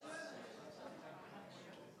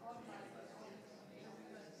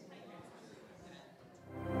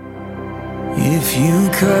If you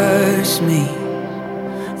curse me,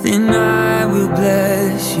 then I will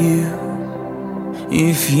bless you.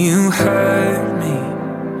 If you hurt me,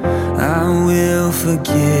 I will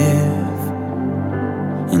forgive.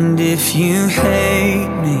 And if you hate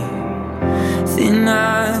me, then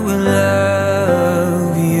I will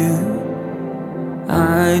love you.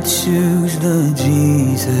 I choose the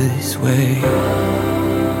Jesus way.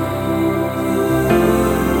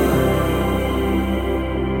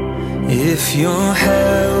 If you're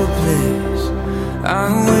helpless, I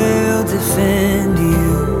will defend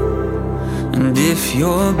you. And if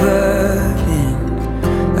you're burdened,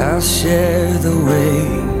 I'll share the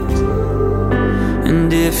weight.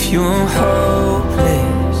 And if you're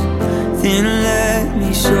hopeless, then let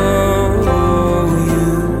me show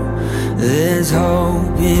you there's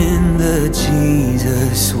hope in the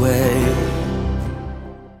Jesus way.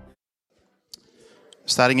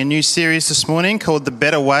 Starting a new series this morning called The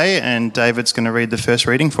Better Way, and David's going to read the first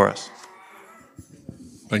reading for us.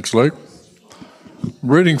 Thanks, Luke.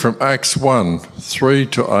 Reading from Acts 1, 3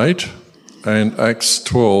 to 8 and Acts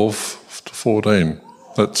 12 to 14.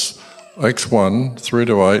 That's Acts 1, 3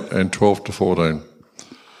 to 8 and 12 to 14.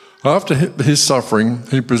 After his suffering,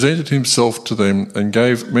 he presented himself to them and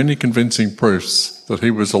gave many convincing proofs that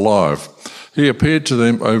he was alive. He appeared to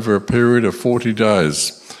them over a period of 40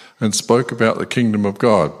 days and spoke about the kingdom of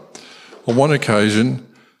God. On one occasion,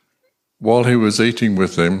 while he was eating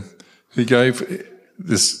with them, he gave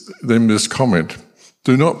them this comment: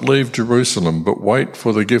 "Do not leave Jerusalem, but wait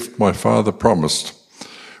for the gift my Father promised,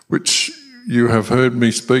 which you have heard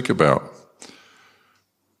me speak about.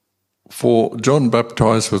 For John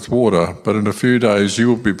baptized with water, but in a few days you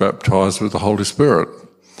will be baptized with the Holy Spirit."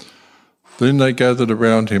 Then they gathered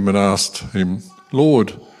around him and asked him,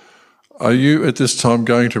 "Lord, are you at this time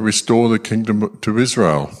going to restore the kingdom to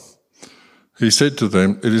Israel?" He said to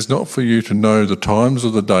them, "It is not for you to know the times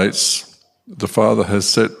or the dates the Father has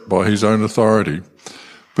set by his own authority,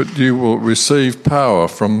 but you will receive power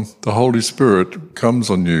from the Holy Spirit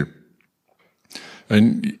comes on you.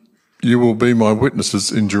 And you will be my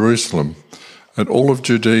witnesses in Jerusalem and all of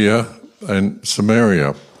Judea and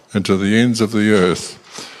Samaria and to the ends of the earth."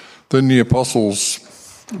 Then the apostles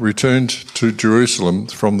returned to Jerusalem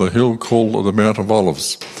from the hill called the Mount of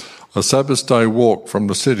Olives, a Sabbath day walk from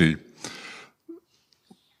the city.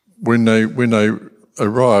 When they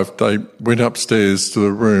arrived, they went upstairs to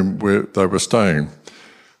the room where they were staying.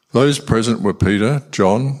 Those present were Peter,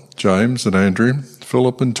 John, James and Andrew,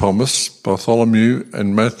 Philip and Thomas, Bartholomew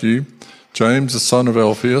and Matthew, James the son of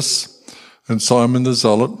Alphaeus, and Simon the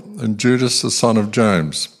Zealot, and Judas the son of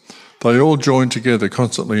James. They all joined together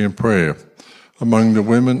constantly in prayer among the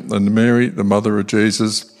women and Mary, the mother of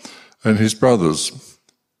Jesus, and his brothers.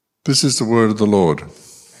 This is the word of the Lord.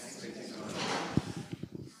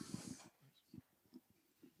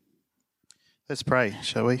 Let's pray,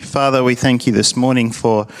 shall we? Father, we thank you this morning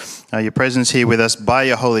for your presence here with us by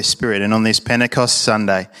your Holy Spirit. And on this Pentecost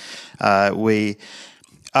Sunday, we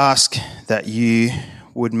ask that you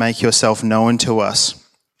would make yourself known to us,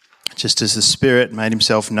 just as the Spirit made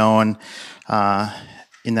himself known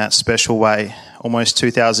in that special way almost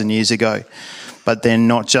 2,000 years ago, but then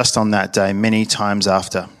not just on that day, many times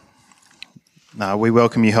after. We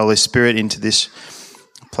welcome you, Holy Spirit, into this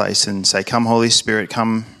place and say, "Come, Holy Spirit,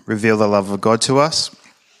 come reveal the love of God to us.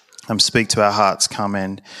 Speak to our hearts, come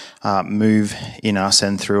and move in us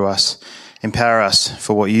and through us. Empower us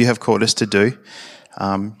for what you have called us to do,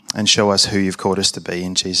 and show us who you've called us to be.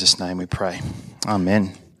 In Jesus' name we pray.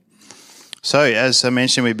 Amen." So, as I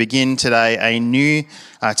mentioned, we begin today a new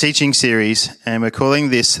teaching series, and we're calling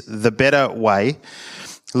this The Better Way,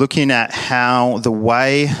 looking at how the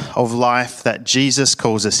way of life that Jesus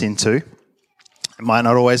calls us into, it might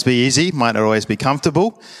not always be easy, might not always be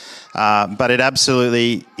comfortable, but it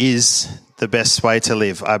absolutely is the best way to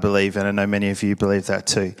live, I believe, and I know many of you believe that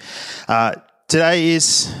too. Today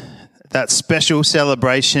is that special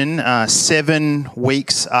celebration, 7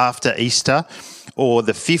 weeks after Easter, or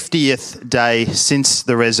the 50th day since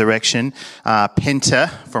the resurrection,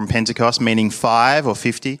 Penta, from Pentecost, meaning 5 or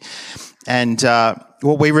 50. And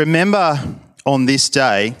what we remember on this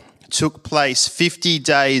day took place 50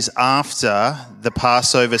 days after the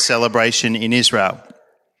Passover celebration in Israel.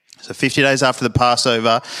 So 50 days after the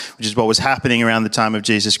Passover, which is what was happening around the time of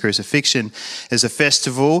Jesus' crucifixion, is a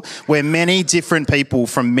festival where many different people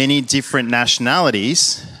from many different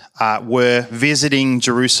nationalities were visiting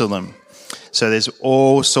Jerusalem. So there's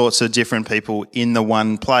all sorts of different people in the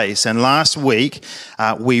one place. And last week,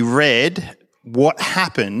 we read what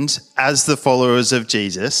happened as the followers of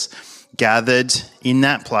Jesus gathered in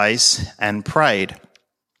that place and prayed.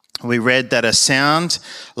 we read that a sound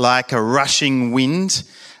like a rushing wind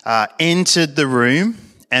entered the room,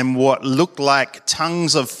 and what looked like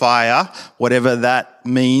tongues of fire, whatever that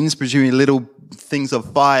means, presumably little things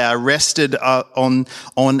of fire, rested on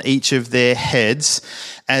each of their heads.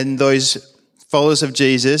 And those followers of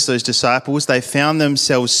Jesus, those disciples, they found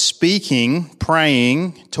themselves speaking,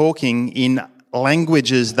 praying, talking in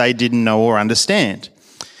languages they didn't know or understand.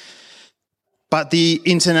 But the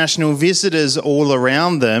international visitors all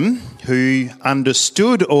around them, who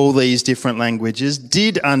understood all these different languages,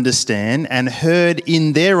 did understand and heard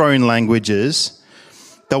in their own languages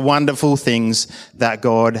the wonderful things that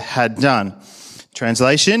God had done.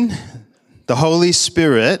 Translation: the Holy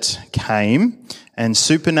Spirit came and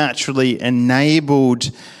supernaturally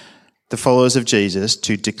enabled the followers of Jesus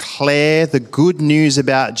to declare the good news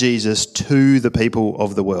about Jesus to the people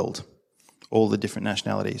of the world. All the different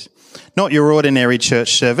nationalities. Not your ordinary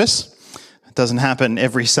church service. It doesn't happen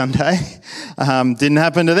every Sunday. Didn't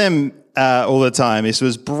happen to them all the time. This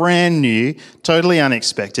was brand new, totally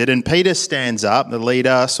unexpected. And Peter stands up, the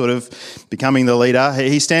leader, sort of becoming the leader.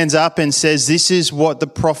 He stands up and says, this is what the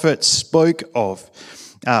prophet spoke of.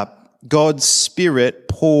 God's Spirit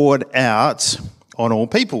poured out on all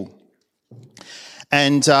people.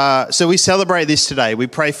 And so we celebrate this today. We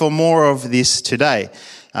pray for more of this today.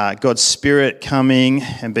 God's Spirit coming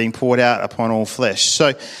and being poured out upon all flesh.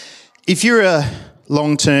 So if you're a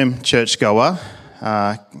long-term churchgoer,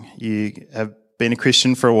 you have been a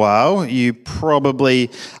Christian for a while, you probably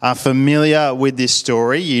are familiar with this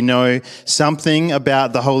story. You know something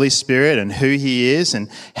about the Holy Spirit and who he is and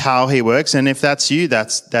how he works. And if that's you,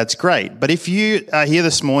 that's great. But if you are here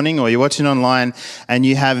this morning or you're watching online and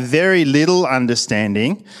you have very little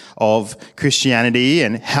understanding of Christianity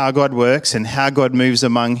and how God works and how God moves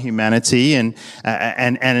among humanity, and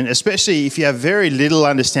especially if you have very little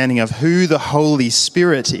understanding of who the Holy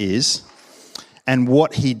Spirit is and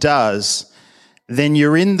what he does, then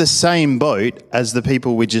you're in the same boat as the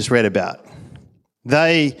people we just read about.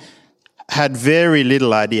 They had very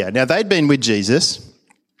little idea. Now, they'd been with Jesus.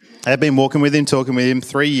 They'd been walking with him, talking with him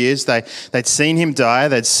 3 years. They'd seen him die.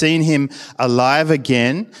 They'd seen him alive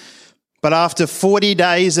again. But after 40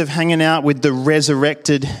 days of hanging out with the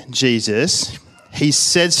resurrected Jesus, he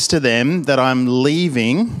says to them that I'm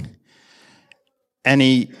leaving, and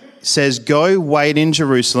he says, go wait in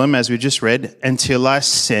Jerusalem, as we just read, until I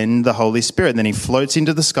send the Holy Spirit. And then he floats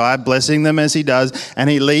into the sky, blessing them as he does,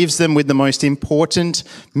 and he leaves them with the most important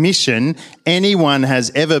mission anyone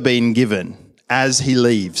has ever been given as he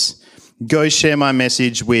leaves. Go share my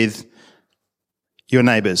message with your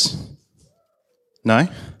neighbours. No?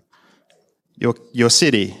 Your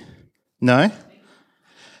city. No?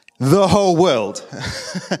 The whole world.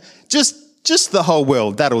 just the whole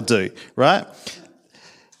world. That'll do, right?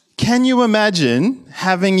 Can you imagine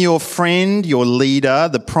having your friend, your leader,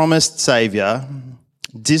 the promised Saviour,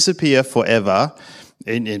 disappear forever,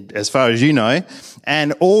 as far as you know,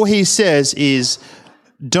 and all he says is,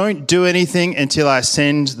 don't do anything until I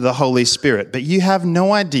send the Holy Spirit. But you have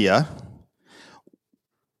no idea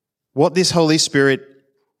what this Holy Spirit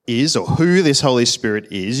is or who this Holy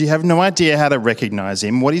Spirit is. You have no idea how to recognize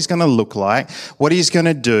him, what he's going to look like, what he's going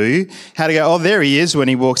to do, how to go, oh, there he is when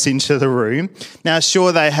he walks into the room. Now,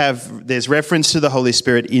 sure, there's reference to the Holy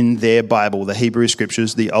Spirit in their Bible, the Hebrew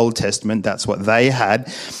Scriptures, the Old Testament, that's what they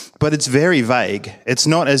had, but it's very vague. It's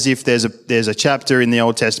not as if there's a chapter in the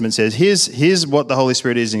Old Testament that says, here's what the Holy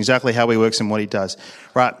Spirit is and exactly how he works and what he does.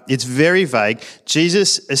 Right? It's very vague.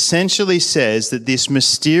 Jesus essentially says that this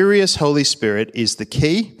mysterious Holy Spirit is the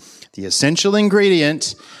key, the essential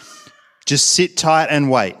ingredient. Just sit tight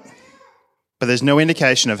and wait. But there's no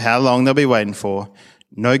indication of how long they'll be waiting for,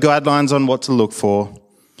 no guidelines on what to look for.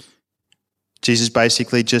 Jesus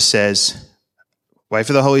basically just says, wait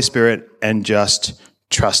for the Holy Spirit and just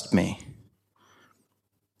trust me.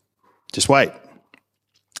 Just wait.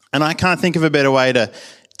 And I can't think of a better way to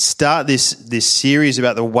start this series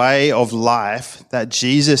about the way of life that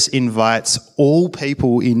Jesus invites all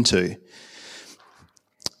people into.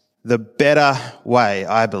 The better way,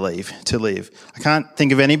 I believe, to live. I can't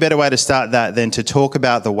think of any better way to start that than to talk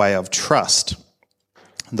about the way of trust.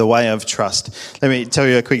 The way of trust. Let me tell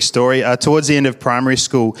you a quick story. Towards the end of primary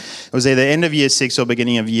school, it was either end of year 6 or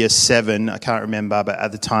beginning of year 7. I can't remember, but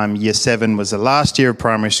at the time, year 7 was the last year of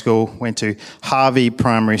primary school. Went to Harvey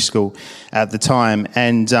Primary School at the time.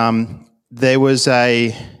 And there was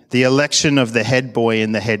the election of the head boy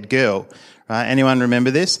and the head girl. Right? Anyone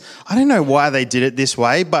remember this? I don't know why they did it this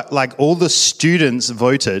way, but like all the students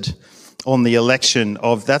voted on the election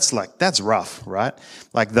of, that's rough, right?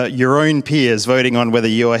 Like your own peers voting on whether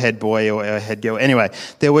you're a head boy or a head girl. Anyway,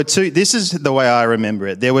 there were two, this is the way I remember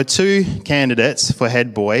it. There were two candidates for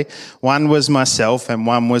head boy. One was myself and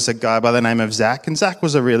one was a guy by the name of Zach. And Zach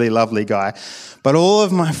was a really lovely guy. But all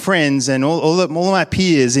of my friends and all of my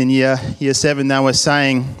peers in year 7, they were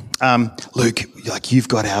saying, Luke, like, you've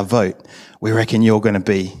got our vote. We reckon you're going to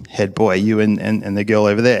be head boy, you and the girl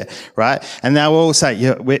over there, right? And they will all say,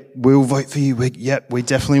 yeah, we'll vote for you. We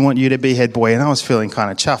definitely want you to be head boy. And I was feeling kind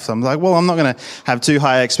of chuffed. I'm like, well, I'm not going to have too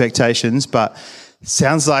high expectations, but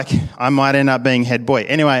sounds like I might end up being head boy.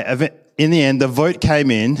 Anyway, in the end, the vote came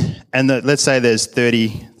in, and let's say there's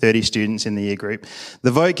 30 students in the year group. The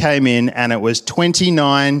vote came in, and it was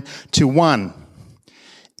 29-1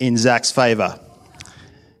 in Zach's favour.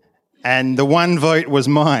 And the one vote was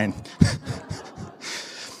mine.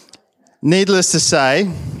 Needless to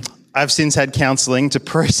say, I've since had counselling to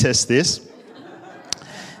process this,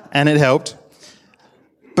 and it helped.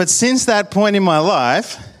 But since that point in my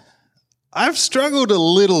life, I've struggled a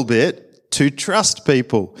little bit to trust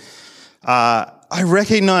people. I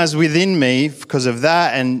recognise within me, because of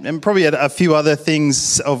that and probably a few other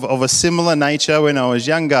things of a similar nature when I was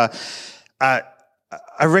younger, I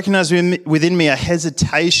recognise within me a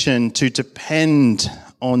hesitation to depend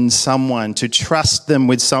on someone, to trust them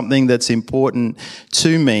with something that's important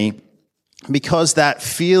to me, because that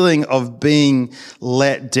feeling of being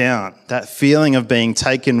let down, that feeling of being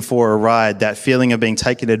taken for a ride, that feeling of being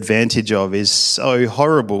taken advantage of is so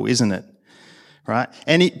horrible, isn't it? Right?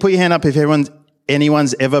 Put your hand up if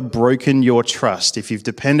anyone's ever broken your trust, if you've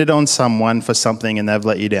depended on someone for something and they've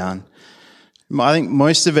let you down. I think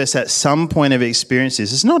most of us at some point have experienced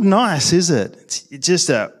this. It's not nice, is it? It's just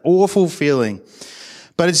an awful feeling.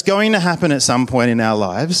 But it's going to happen at some point in our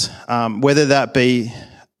lives, whether that be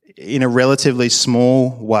in a relatively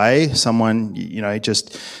small way, someone,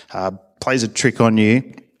 just plays a trick on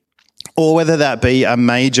you, or whether that be a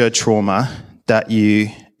major trauma that you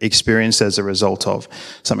experience as a result of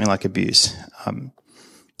something like abuse.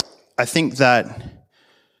 I think that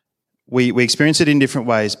we experience it in different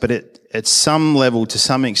ways, but at some level, to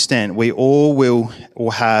some extent, we all will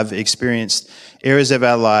or have experienced areas of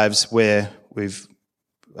our lives where we've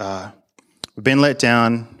been let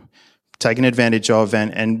down, taken advantage of,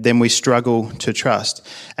 and then we struggle to trust.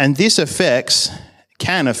 And this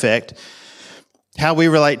can affect how we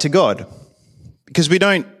relate to God, because we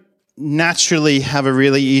don't naturally have a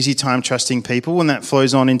really easy time trusting people, and that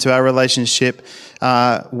flows on into our relationship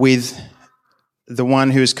with the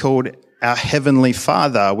one who is called our Heavenly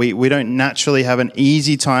Father. We don't naturally have an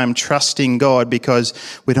easy time trusting God because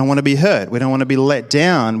we don't want to be hurt. We don't want to be let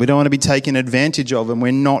down. We don't want to be taken advantage of, and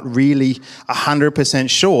we're not really 100%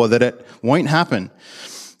 sure that it won't happen.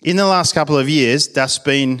 In the last couple of years, that's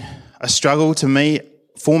been a struggle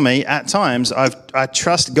for me at times. I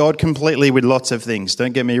trust God completely with lots of things.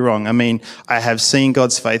 Don't get me wrong. I mean, I have seen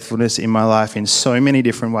God's faithfulness in my life in so many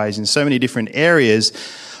different ways, in so many different areas.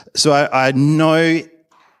 So I know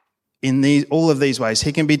in all of these ways,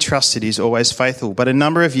 he can be trusted. He's always faithful. But a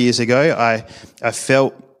number of years ago, I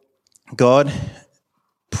felt God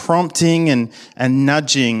prompting and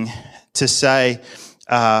nudging to say,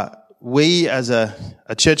 we as a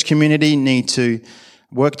church community need to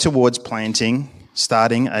work towards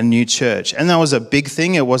starting a new church. And that was a big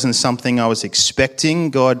thing. It wasn't something I was expecting.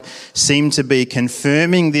 God seemed to be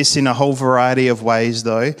confirming this in a whole variety of ways,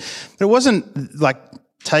 though. But it wasn't like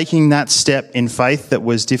taking that step in faith that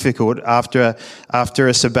was difficult. After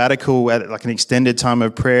a sabbatical at like an extended time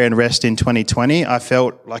of prayer and rest in 2020, I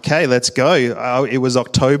felt like, hey, let's go. It was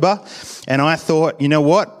October, and I thought, you know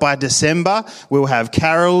what? By December, we'll have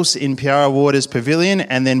carols in Piara Waters Pavilion,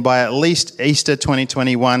 and then by at least Easter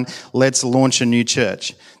 2021, let's launch a new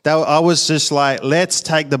church. I was just like, let's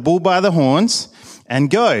take the bull by the horns and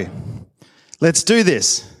go. Let's do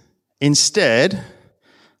this. Instead,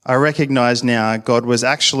 I recognize now God was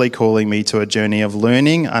actually calling me to a journey of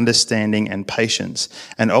learning, understanding, and patience,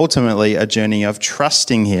 and ultimately a journey of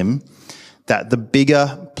trusting him that the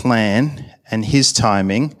bigger plan and his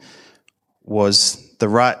timing was the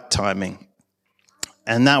right timing.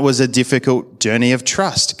 And that was a difficult journey of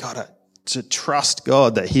trust. To trust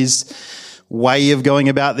God that his way of going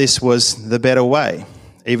about this was the better way,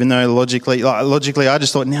 even though logically I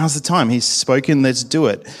just thought, now's the time. He's spoken, let's do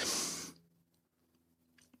it.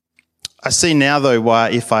 I see now, though,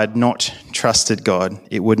 why if I'd not trusted God,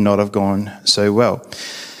 it would not have gone so well.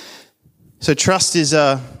 So trust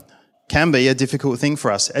can be a difficult thing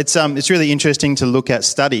for us. It's really interesting to look at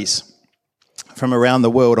studies from around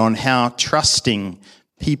the world on how trusting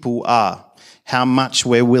people are. how much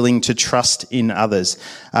we're willing to trust in others.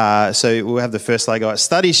 So we'll have the first slide go.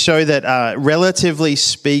 Studies show that, relatively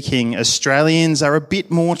speaking, Australians are a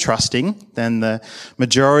bit more trusting than the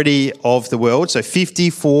majority of the world. So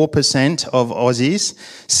 54% of Aussies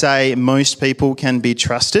say most people can be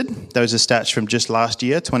trusted. Those are stats from just last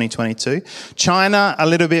year, 2022. China, a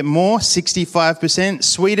little bit more, 65%.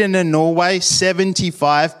 Sweden and Norway,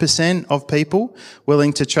 75% of people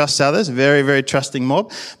willing to trust others. Very, very trusting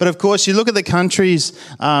mob. But of course, you look at the countries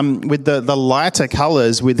with the lighter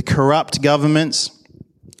colours, with corrupt governments,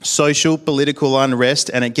 social, political unrest,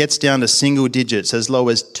 and it gets down to single digits, as low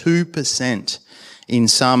as 2% in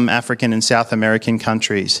some African and South American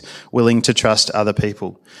countries willing to trust other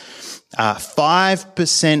people.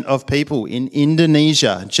 5% of people in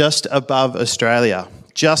Indonesia, just above Australia,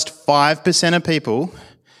 just 5% of people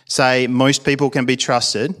say most people can be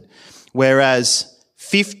trusted, whereas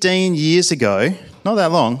 15 years ago, not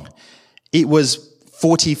that long, it was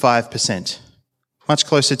 45%, much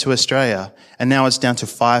closer to Australia, and now it's down to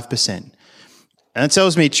 5%. And it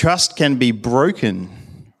tells me trust can be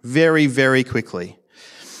broken very, very quickly.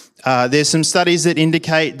 There's some studies that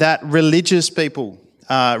indicate that religious people,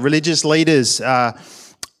 religious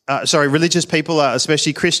people,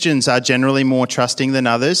 especially Christians, are generally more trusting than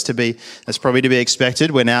others. That's probably to be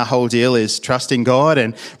expected when our whole deal is trusting God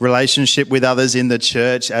and relationship with others in the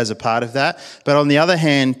church as a part of that. But on the other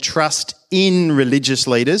hand, trust in religious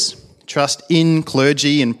leaders, trust in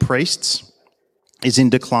clergy and priests is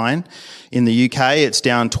in decline. In the UK, it's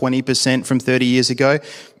down 20% from 30 years ago.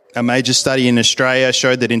 A major study in Australia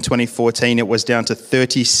showed that in 2014 it was down to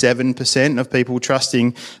 37% of people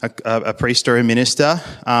trusting a priest or a minister,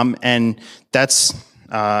 and that's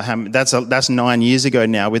 9 years ago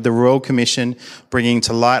now. With the Royal Commission bringing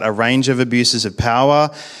to light a range of abuses of power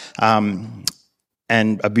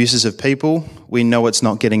and abuses of people, we know it's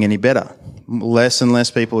not getting any better. Less and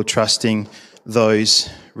less people are trusting those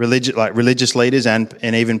religious leaders and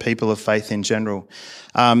even people of faith in general.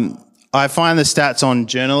 I find the stats on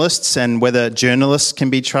journalists and whether journalists can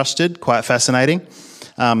be trusted quite fascinating.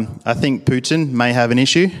 I think Putin may have an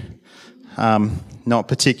issue. Not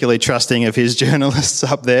particularly trusting of his journalists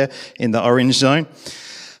up there in the orange zone.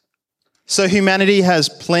 So humanity has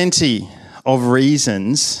plenty of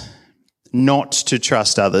reasons not to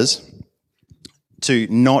trust others, to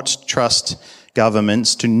not trust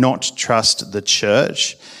governments, to not trust the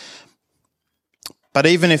church. But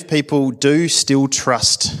even if people do still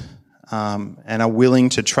trust and are willing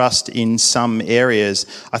to trust in some areas,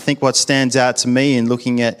 I think what stands out to me in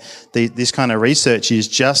looking at this kind of research is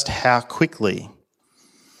just how quickly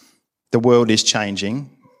the world is changing,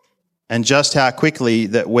 and just how quickly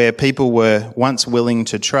that where people were once willing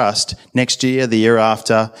to trust, next year, the year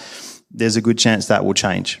after, there's a good chance that will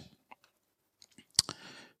change.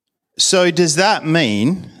 So does that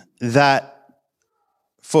mean that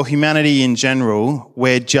for humanity in general,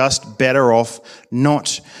 we're just better off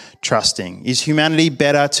not trusting? Is humanity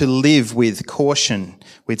better to live with caution,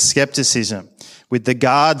 with skepticism, with the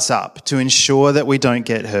guards up to ensure that we don't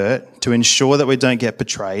get hurt, to ensure that we don't get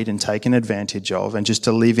betrayed and taken advantage of, and just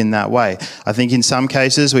to live in that way? I think in some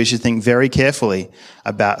cases we should think very carefully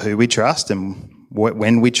about who we trust and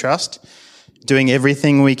when we trust, doing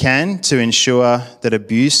everything we can to ensure that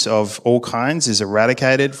abuse of all kinds is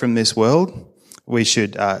eradicated from this world. We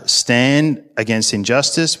should stand against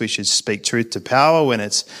injustice. We should speak truth to power when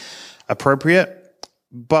it's appropriate.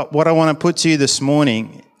 But what I want to put to you this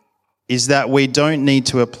morning is that we don't need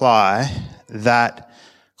to apply that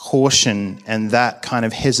caution and that kind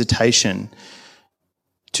of hesitation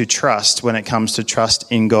to trust when it comes to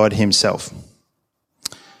trust in God Himself.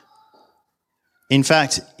 In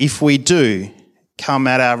fact, if we do come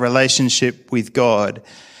at our relationship with God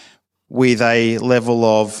with a level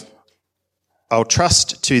of, I'll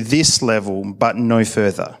trust to this level, but no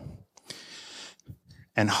further,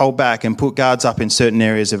 and hold back and put guards up in certain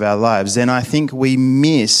areas of our lives, then I think we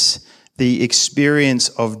miss the experience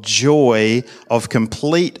of joy, of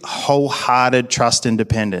complete, wholehearted trust and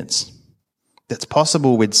dependence that's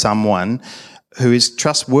possible with someone who is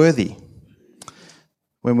trustworthy.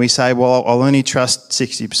 When we say, well, I'll only trust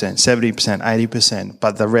 60%, 70%, 80%,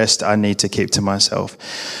 but the rest I need to keep to myself.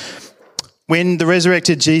 When the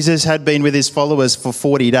resurrected Jesus had been with his followers for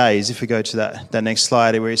 40 days, if we go to that next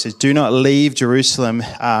slide where he says, do not leave Jerusalem,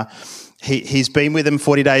 he's been with them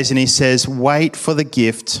 40 days and he says, wait for the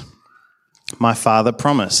gift my Father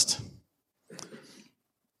promised.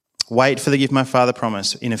 Wait for the gift my Father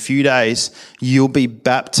promised. In a few days, you'll be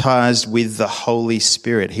baptized with the Holy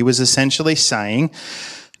Spirit. He was essentially saying,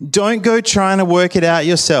 don't go trying to work it out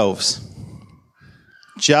yourselves.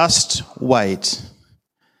 Just wait.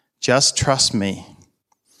 Just trust me.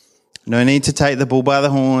 No need to take the bull by the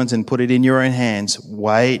horns and put it in your own hands.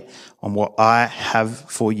 Wait on what I have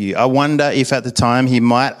for you. I wonder if at the time he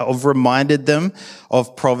might have reminded them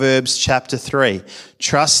of Proverbs chapter 3.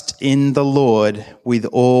 Trust in the Lord with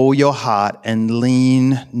all your heart and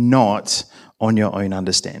lean not on your own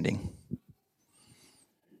understanding. It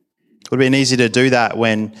would have been easy to do that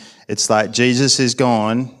when it's like Jesus is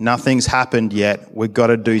gone, nothing's happened yet, we've got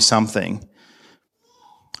to do something.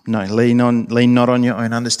 No, lean not on your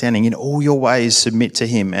own understanding. In all your ways, submit to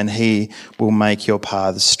him, and he will make your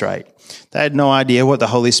paths straight. They had no idea what the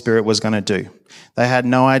Holy Spirit was going to do. They had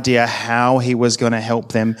no idea how he was going to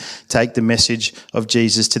help them take the message of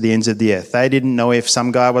Jesus to the ends of the earth. They didn't know if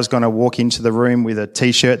some guy was going to walk into the room with a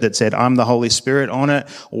T-shirt that said, "I'm the Holy Spirit" on it,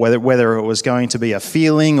 or whether it was going to be a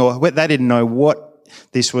feeling, or they didn't know what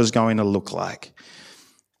this was going to look like.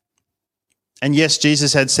 And yes,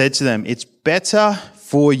 Jesus had said to them, it's better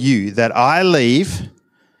for you that I leave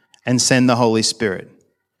and send the Holy Spirit.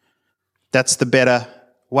 That's the better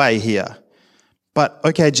way here. But,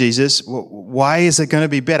 okay, Jesus, why is it going to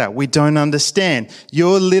be better? We don't understand.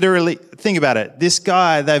 You're literally, think about it. This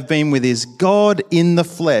guy they've been with is God in the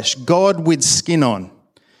flesh, God with skin on,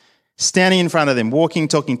 standing in front of them, walking,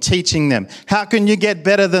 talking, teaching them. How can you get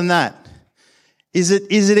better than that? Is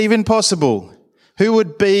it even possible? Who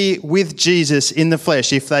would be with Jesus in the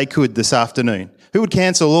flesh if they could this afternoon? Who would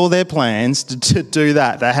cancel all their plans to do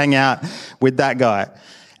that, to hang out with that guy?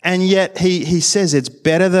 And yet he says it's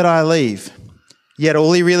better that I leave. Yet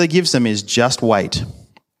all he really gives them is just wait.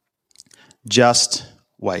 Just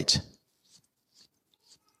wait.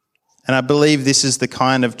 And I believe this is the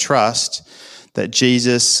kind of trust that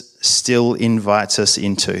Jesus still invites us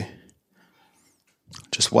into.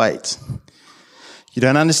 Just wait. You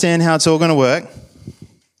don't understand how it's all going to work.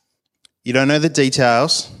 You don't know the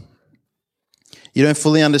details. You don't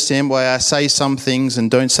fully understand why I say some things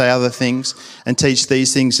and don't say other things, and teach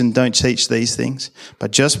these things and don't teach these things.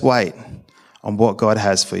 But just wait on what God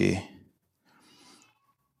has for you.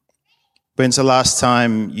 When's the last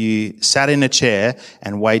time you sat in a chair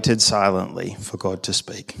and waited silently for God to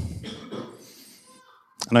speak?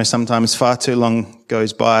 I know sometimes far too long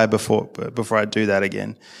goes by before I do that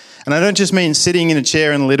again. And I don't just mean sitting in a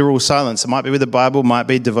chair in literal silence. It might be with the Bible, might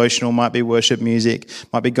be devotional, might be worship music,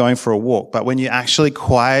 might be going for a walk. But when you actually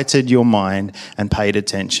quieted your mind and paid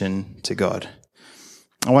attention to God.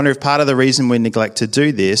 I wonder if part of the reason we neglect to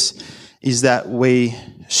do this is that we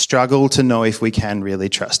struggle to know if we can really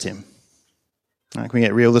trust him. Like, can we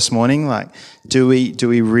get real this morning? Like, do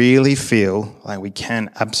we really feel like we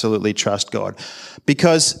can absolutely trust God?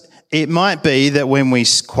 Because it might be that when we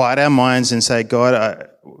quiet our minds and say, God,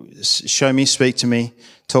 show me, speak to me,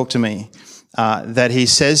 talk to me, that he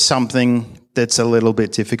says something that's a little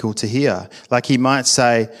bit difficult to hear. Like he might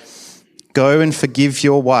say, go and forgive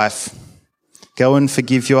your wife. Go and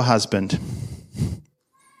forgive your husband.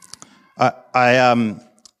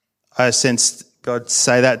 I sensed God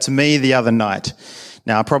say that to me the other night.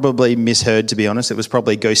 Now, I probably misheard, to be honest. It was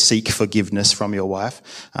probably go seek forgiveness from your wife.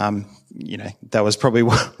 That was probably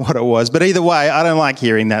what it was. But either way, I don't like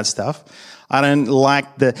hearing that stuff. I don't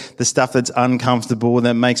like the stuff that's uncomfortable and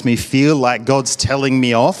that makes me feel like God's telling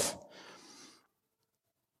me off.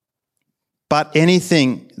 But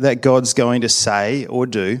anything that God's going to say or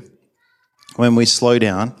do when we slow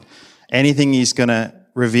down, anything he's going to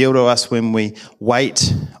reveal to us when we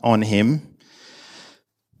wait on him,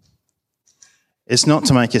 it's not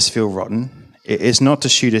to make us feel rotten. It's not to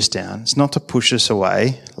shoot us down. It's not to push us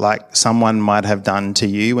away like someone might have done to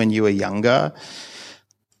you when you were younger.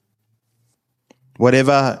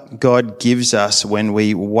 Whatever God gives us when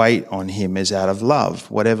we wait on him is out of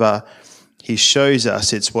love. Whatever he shows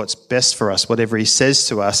us, it's what's best for us. Whatever he says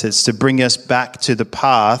to us, it's to bring us back to the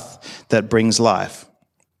path that brings life,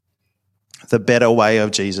 the better way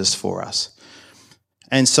of Jesus for us.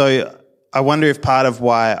 And so I wonder if part of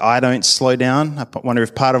why I don't slow down, I wonder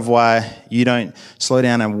if part of why you don't slow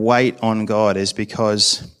down and wait on God is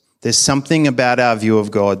because there's something about our view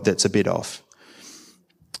of God that's a bit off.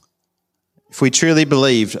 If we truly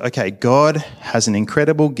believed, okay, God has an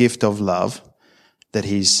incredible gift of love that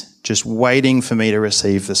he's just waiting for me to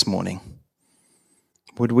receive this morning,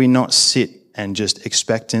 would we not sit and just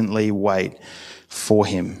expectantly wait for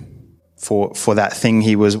him, for that thing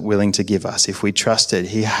he was willing to give us? If we trusted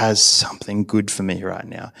he has something good for me right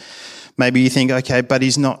now. Maybe you think, okay, but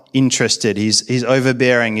he's not interested. He's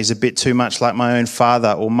overbearing. He's a bit too much like my own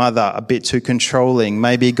father or mother, a bit too controlling.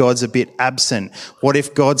 Maybe God's a bit absent. What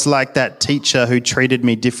if God's like that teacher who treated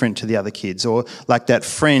me different to the other kids, or like that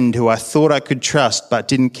friend who I thought I could trust but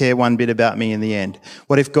didn't care one bit about me in the end?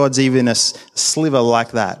 What if God's even a sliver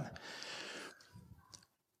like that?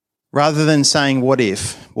 Rather than saying, what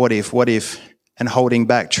if, and holding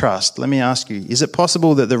back trust, let me ask you, is it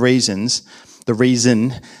possible that the reason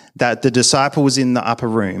that the disciples in the upper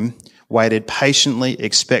room waited patiently,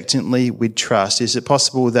 expectantly, with trust, is it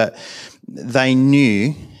possible that they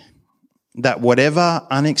knew that whatever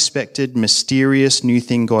unexpected, mysterious new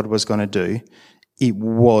thing God was going to do, it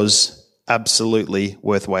was absolutely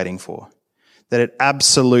worth waiting for? That it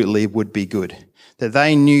absolutely would be good? That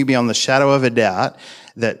they knew beyond the shadow of a doubt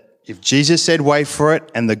that if Jesus said wait for it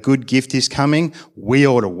and the good gift is coming, we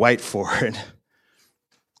ought to wait for it.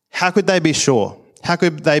 How could they be sure? How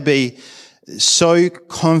could they be so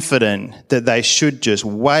confident that they should just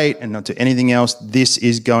wait and not do anything else? This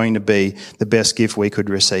is going to be the best gift we could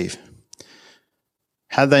receive.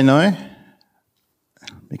 How did they know?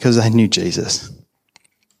 Because they knew Jesus.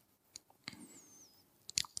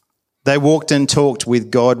 They walked and talked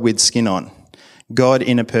with God with skin on, God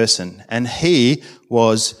in a person, and he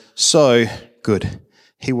was so good.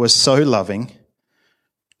 He was so loving.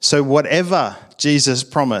 So whatever Jesus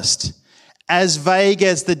promised, as vague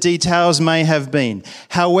as the details may have been,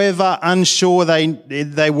 however unsure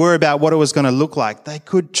they were about what it was going to look like, they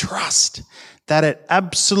could trust that it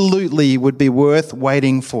absolutely would be worth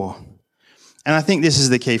waiting for. And I think this is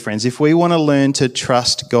the key, friends. If we want to learn to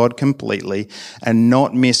trust God completely and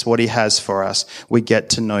not miss what he has for us, we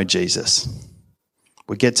get to know Jesus.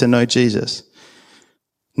 We get to know Jesus.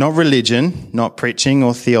 Not religion, not preaching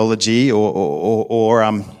or theology or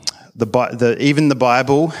even the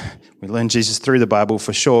Bible. We learn Jesus through the Bible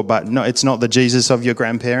for sure, but no, it's not the Jesus of your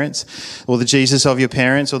grandparents or the Jesus of your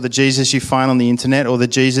parents or the Jesus you find on the internet or the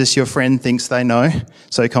Jesus your friend thinks they know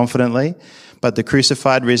so confidently, but the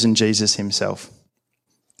crucified, risen Jesus himself.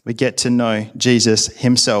 We get to know Jesus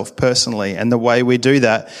himself personally, and the way we do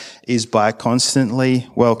that is by constantly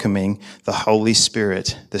welcoming the Holy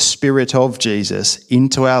Spirit, the Spirit of Jesus,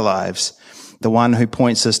 into our lives, the one who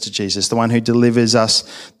points us to Jesus, the one who delivers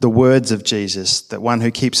us the words of Jesus, the one who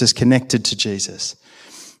keeps us connected to Jesus.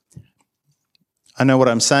 I know what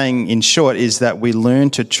I'm saying in short is that we learn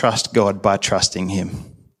to trust God by trusting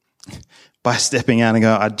him, by stepping out and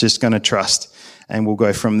go, I'm just going to trust, and we'll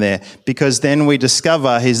go from there. Because then we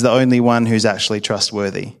discover he's the only one who's actually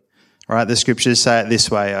trustworthy. Right? The scriptures say it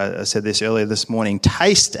this way. I said this earlier this morning.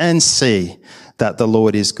 Taste and see that the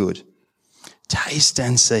Lord is good. Taste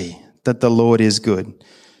and see that the Lord is good.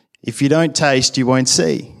 If you don't taste, you won't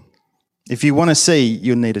see. If you want to see,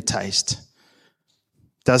 you'll need a taste.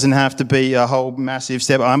 Doesn't have to be a whole massive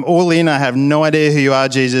step. I'm all in. I have no idea who you are,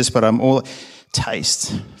 Jesus, but I'm all...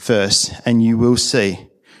 Taste first and you will see.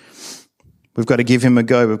 We've got to give him a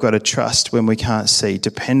go. We've got to trust when we can't see.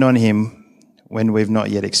 Depend on him when we've not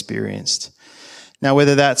yet experienced. Now,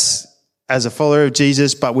 whether that's as a follower of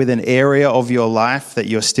Jesus, but with an area of your life that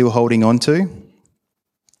you're still holding on to,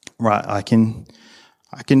 right, I can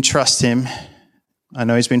trust him. I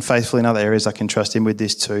know he's been faithful in other areas. I can trust him with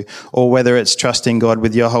this too. Or whether it's trusting God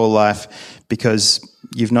with your whole life because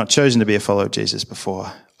you've not chosen to be a follower of Jesus before.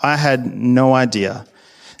 I had no idea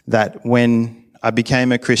that when I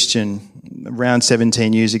became a Christian around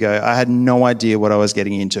 17 years ago, I had no idea what I was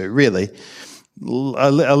getting into, really. A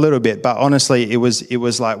little bit, but honestly, it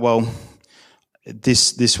was like, well,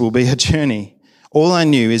 this will be a journey. All I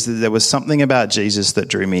knew is that there was something about Jesus that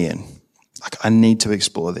drew me in. Like, I need to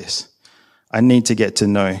explore this. I need to get to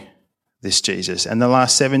know this Jesus. And the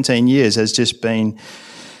last 17 years has just been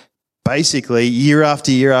basically year after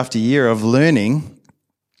year after year of learning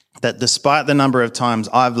that despite the number of times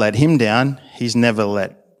I've let him down, he's never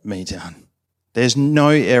let me down. There's no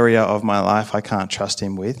area of my life I can't trust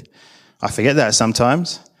him with. I forget that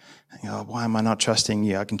sometimes. I go, why am I not trusting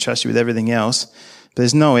you? I can trust you with everything else. But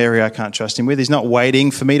there's no area I can't trust him with. He's not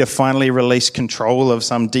waiting for me to finally release control of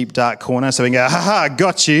some deep, dark corner so he can go, ha,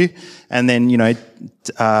 got you, and then,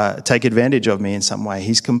 take advantage of me in some way.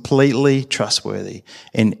 He's completely trustworthy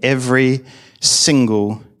in every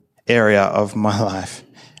single area of my life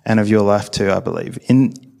and of your life too, I believe.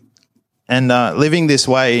 Living this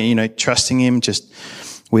way, trusting him just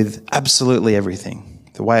with absolutely everything,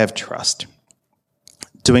 the way of trust.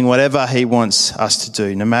 Doing whatever he wants us to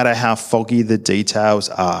do, no matter how foggy the details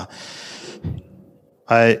are.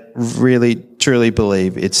 I really, truly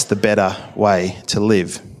believe it's the better way to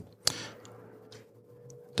live.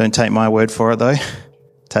 Don't take my word for it, though.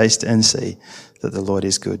 Taste and see that the Lord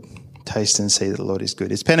is good. Taste and see that the Lord is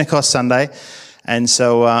good. It's Pentecost Sunday, and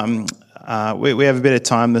so we have a bit of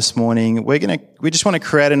time this morning. We just want to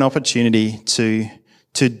create an opportunity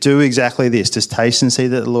to do exactly this, to taste and see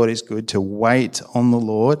that the Lord is good, to wait on the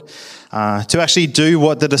Lord, to actually do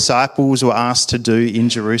what the disciples were asked to do in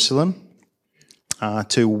Jerusalem,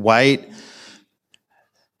 to wait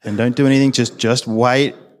and don't do anything. Just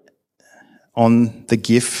wait on the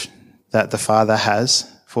gift that the Father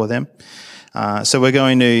has for them. So we're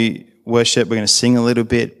going to worship, we're going to sing a little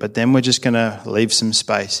bit, but then we're just going to leave some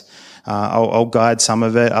space. I'll guide some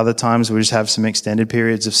of it. Other times we'll just have some extended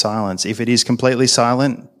periods of silence. If it is completely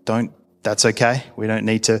silent, that's okay. We don't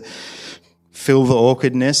need to fill the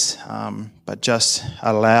awkwardness, but just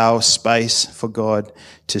allow space for God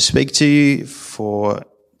to speak to you,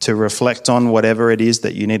 to reflect on whatever it is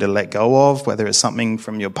that you need to let go of, whether it's something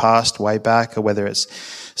from your past way back or whether it's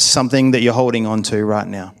something that you're holding on to right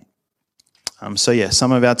now.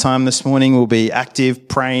 Some of our time this morning will be active,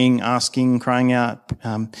 praying, asking, crying out,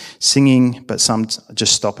 singing, but some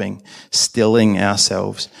just stopping, stilling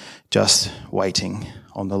ourselves, just waiting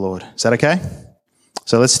on the Lord. Is that okay?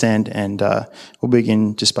 So let's stand and we'll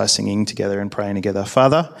begin just by singing together and praying together.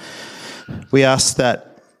 Father, we ask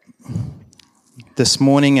that this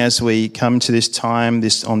morning as we come to this time,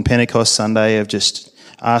 on Pentecost Sunday, of just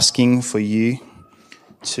asking for you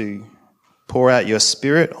to pour out your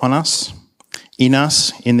Spirit on us,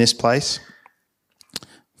 in this place,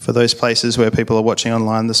 for those places where people are watching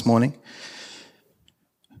online this morning.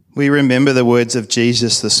 We remember the words of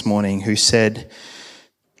Jesus this morning, who said,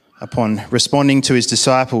 upon responding to his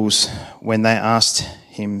disciples when they asked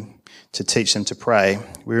him to teach them to pray,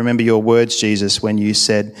 we remember your words, Jesus, when you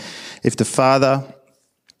said, if a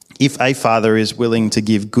father is willing to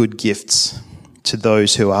give good gifts to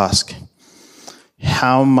those who ask,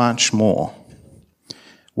 how much more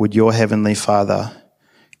would your heavenly Father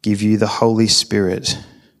give you the Holy Spirit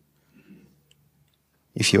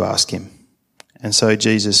if you ask him? And so,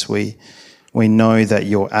 Jesus, we know that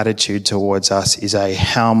your attitude towards us is a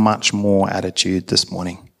how much more attitude this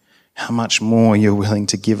morning. How much more you're willing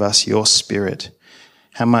to give us your Spirit.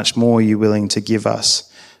 How much more you're willing to give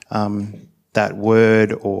us that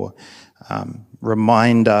word or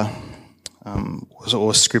reminder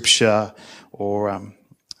or scripture or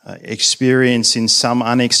experience in some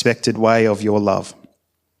unexpected way of your love.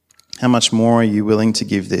 How much more are you willing to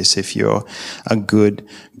give this if you're a good,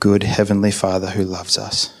 good Heavenly Father who loves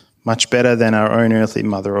us? Much better than our own earthly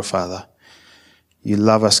mother or father. You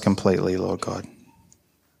love us completely, Lord God.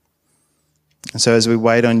 And so as we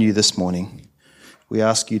wait on you this morning, we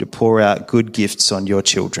ask you to pour out good gifts on your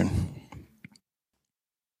children.